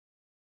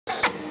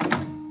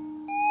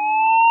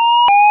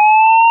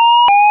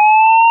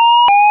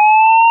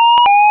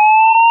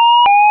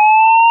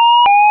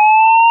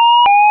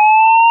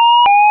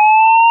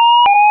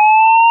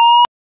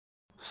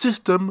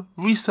System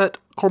reset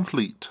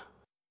complete.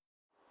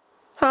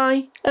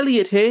 Hi,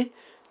 Elliot here.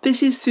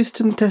 This is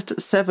system test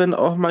 7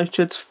 of my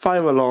shed's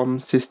fire alarm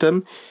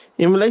system.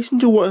 In relation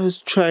to what has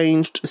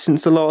changed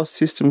since the last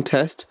system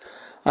test,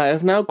 I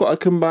have now got a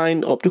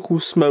combined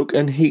optical smoke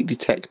and heat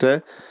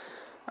detector,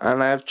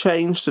 and I have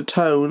changed the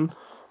tone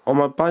on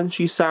my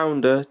Banshee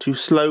sounder to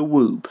slow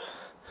whoop.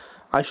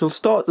 I shall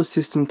start the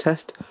system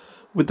test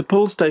with the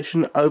pull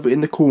station over in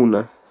the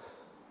corner.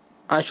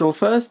 I shall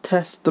first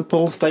test the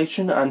pull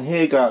station, and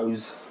here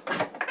goes.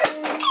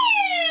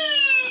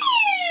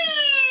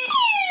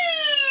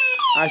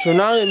 I shall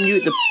now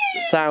mute the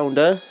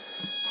sounder,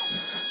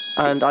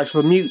 and I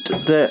shall mute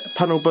the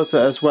panel buzzer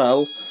as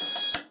well.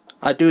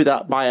 I do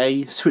that by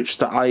a switch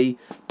that I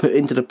put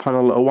into the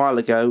panel a while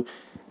ago.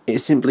 It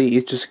simply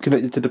is just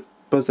connected to the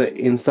buzzer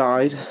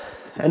inside.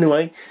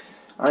 Anyway,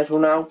 I shall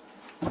now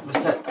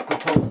reset the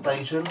pull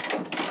station.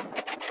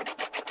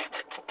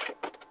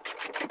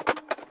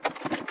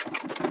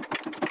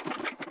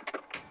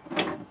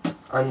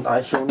 And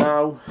I shall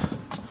now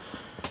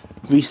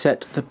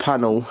reset the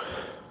panel.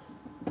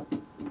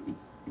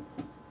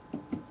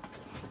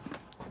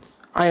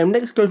 I am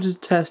next going to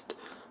test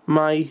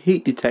my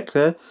heat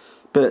detector,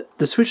 but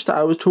the switch that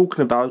I was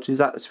talking about is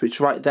that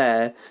switch right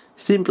there.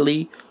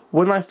 Simply,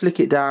 when I flick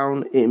it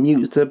down, it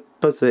mutes the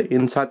buzzer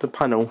inside the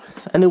panel.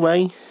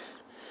 Anyway,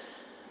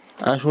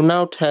 I shall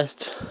now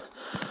test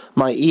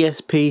my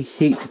ESP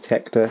heat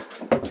detector.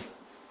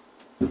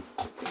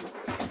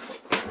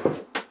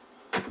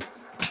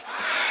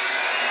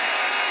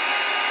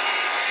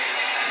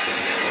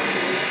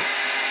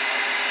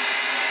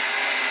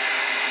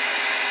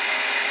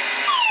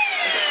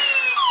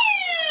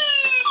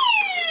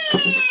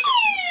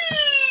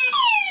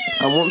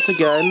 And once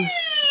again,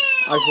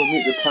 I shall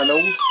mute the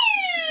panel.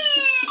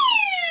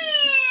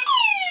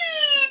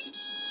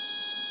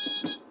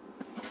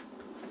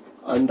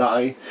 And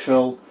I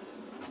shall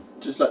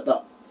just let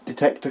that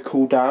detector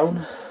cool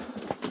down.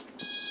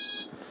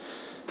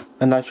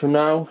 And I shall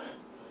now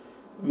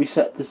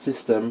reset the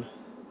system.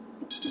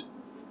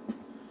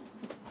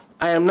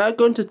 I am now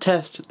going to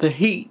test the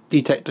heat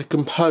detector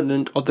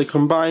component of the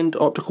combined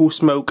optical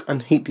smoke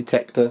and heat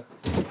detector.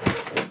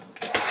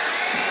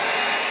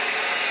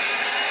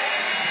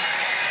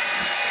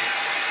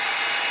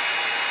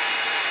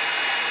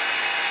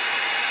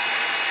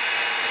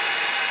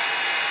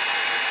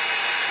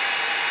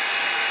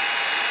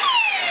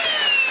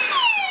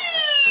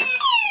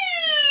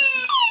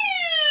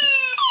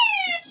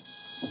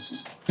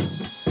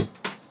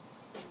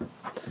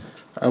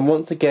 And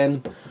once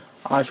again,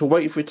 I shall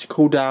wait for it to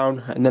cool down,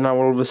 and then I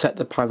will reset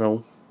the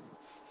panel.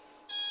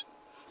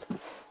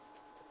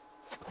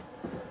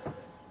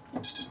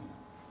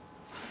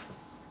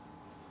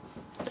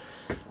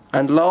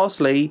 And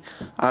lastly,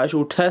 I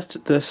shall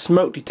test the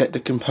smoke detector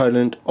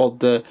component of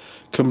the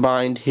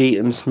combined heat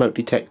and smoke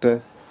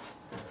detector.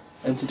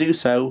 And to do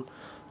so,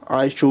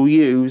 I shall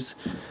use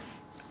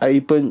a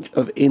bunch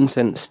of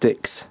incense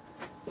sticks.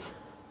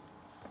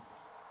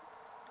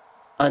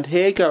 And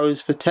here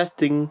goes for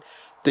testing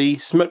the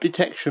smoke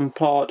detection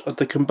part of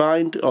the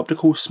combined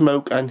optical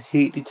smoke and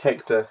heat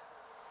detector.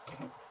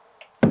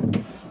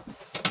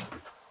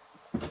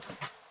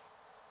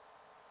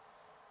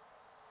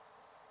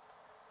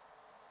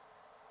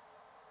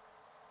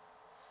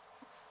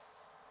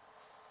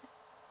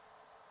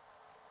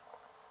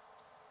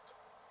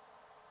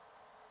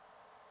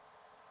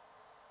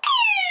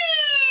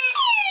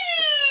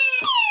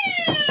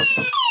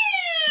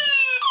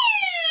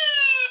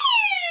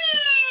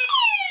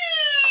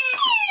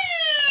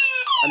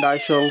 And I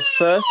shall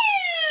first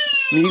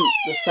mute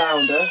the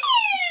sounder.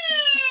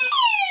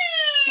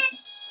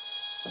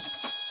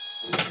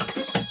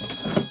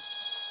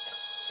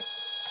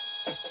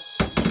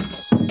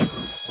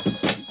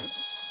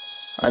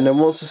 And then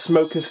once the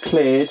smoke is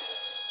cleared,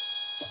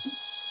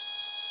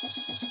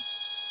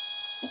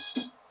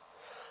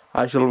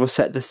 I shall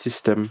reset the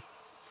system.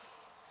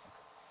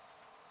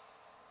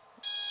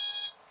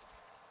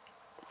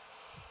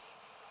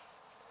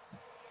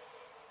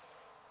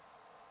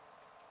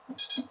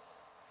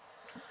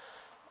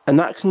 And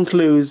that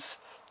concludes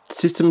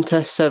system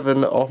test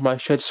 7 of my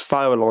shed's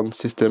fire alarm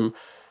system.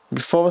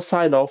 Before I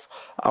sign off,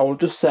 I will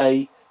just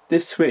say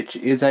this switch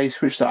is a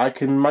switch that I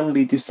can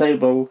manually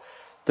disable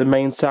the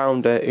main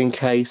sounder in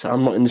case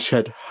I'm not in the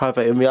shed.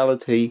 However, in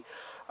reality,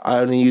 I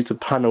only use a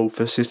panel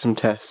for system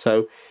test.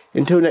 So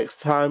until next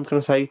time, I'm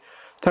going to say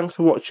thanks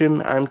for watching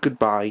and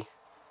goodbye.